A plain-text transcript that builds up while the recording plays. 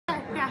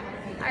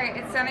All right,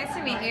 it's so nice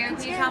to meet you.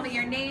 Can you tell me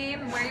your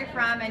name, where you're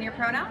from, and your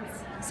pronouns?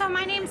 So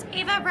my name's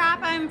Ava Brapp.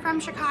 I'm from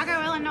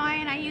Chicago, Illinois,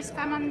 and I use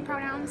feminine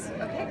pronouns.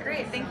 Okay,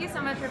 great. Thank you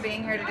so much for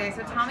being here today.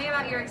 So tell me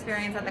about your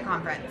experience at the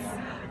conference.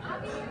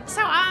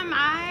 So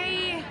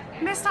I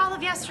missed all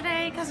of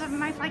yesterday because of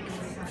my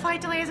flight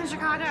delays in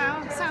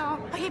Chicago. So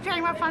I keep hearing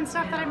about fun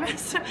stuff that I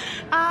missed.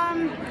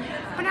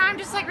 But now I'm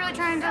just really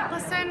trying to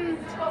listen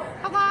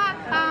a lot.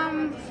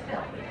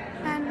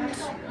 And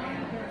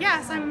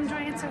yes, I'm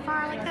enjoying it so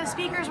far. The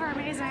speakers were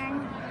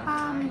amazing.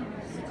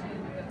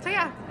 So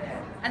yeah.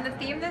 And the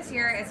theme this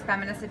year is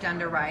Feminist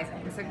Agenda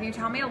Rising. So can you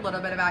tell me a little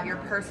bit about your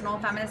personal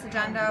feminist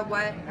agenda?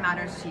 What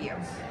matters to you?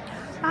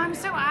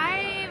 So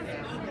I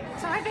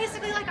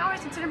basically always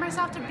considered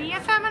myself to be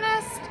a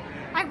feminist.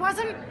 I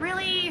wasn't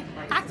really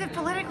active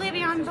politically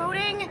beyond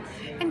voting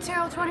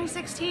until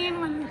 2016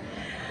 when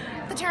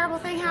the terrible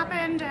thing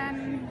happened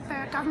and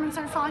the government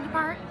started falling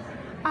apart.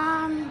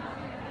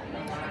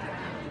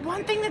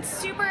 One thing that's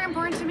super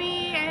important to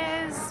me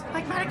is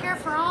Medicare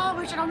for all,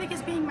 which I don't think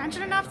is being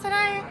mentioned enough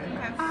today.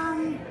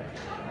 Okay.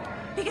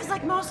 Because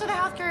most of the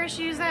healthcare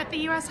issues that the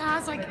U.S.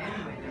 has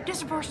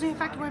disproportionately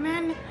affect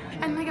women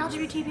and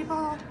LGBT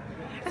people,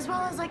 as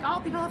well as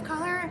all people of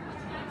color.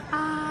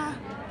 Now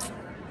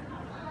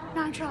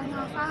I'm trailing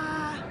off.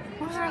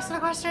 What was the rest of the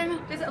question?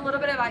 Just a little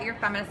bit about your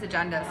feminist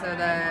agenda, so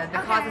the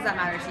causes that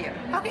matter to you.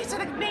 Okay, so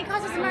the main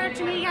causes that matter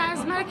to me, is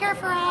Medicare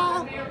for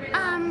all,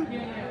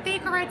 the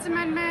Equal Rights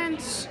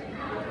Amendment,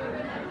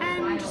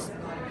 and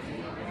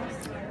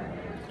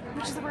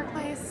which is the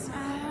workplace,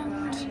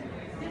 and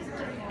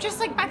just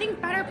I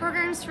think better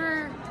programs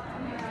for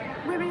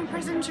women in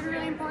prison should be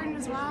really important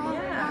as well.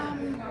 Yeah.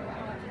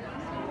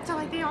 So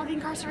all the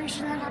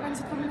incarceration that happens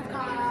with women of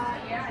color,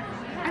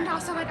 and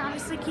also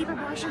obviously keep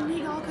abortion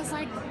legal, because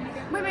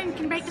women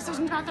can make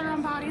decisions about their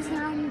own bodies and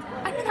their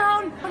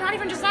own, but not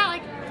even just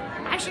that.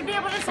 I should be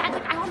able to decide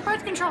I want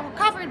birth control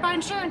covered by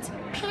insurance,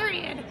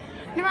 period.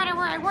 No matter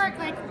where I work,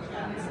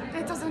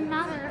 it doesn't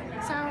matter.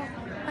 So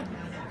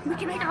we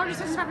can make our own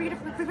decisions about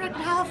reproductive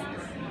health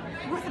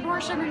with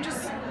abortion and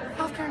just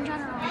healthcare in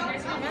general.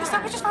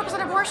 Stop just focus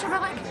on abortion,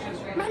 but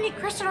many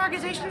Christian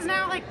organizations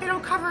now, they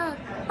don't cover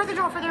birth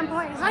control for their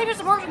employees. Not even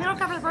just abortion, they don't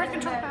cover the birth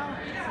control bill,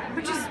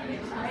 which is,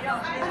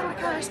 I don't want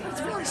to curse, but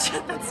it's really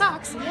shit that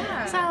sucks.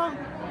 Yeah. So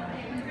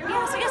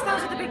I guess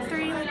those are the big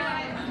three,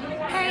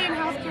 pay and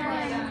healthcare,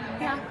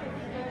 and yeah.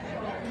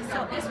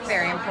 So it's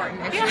very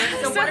important issue.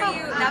 Yeah, so what are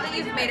you, now that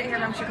you've made it here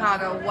from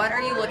Chicago, what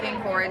are you looking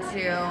forward to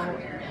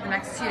the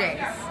next 2 days?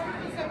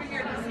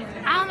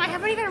 I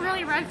haven't even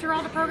really read through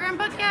all the program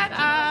book yet,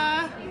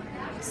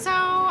 so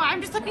I'm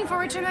just looking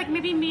forward to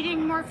maybe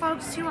meeting more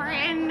folks who are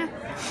in the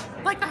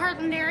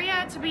Heartland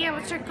area to be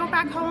able to go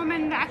back home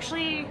and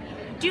actually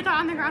do the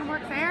on-the-ground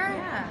work there.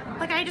 Yeah.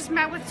 I just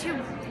met with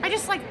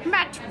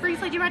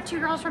met two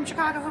girls from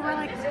Chicago who were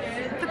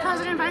the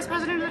president and vice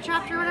president of the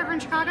chapter or whatever in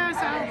Chicago,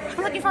 so I'm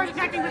looking forward to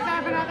connecting with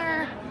them and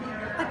other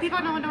people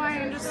in Illinois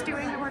and just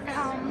doing the work at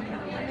home.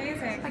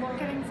 Amazing.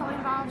 Getting fully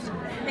involved.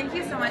 Thank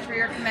you so much for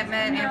your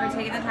commitment and for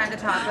taking the time to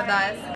talk with us.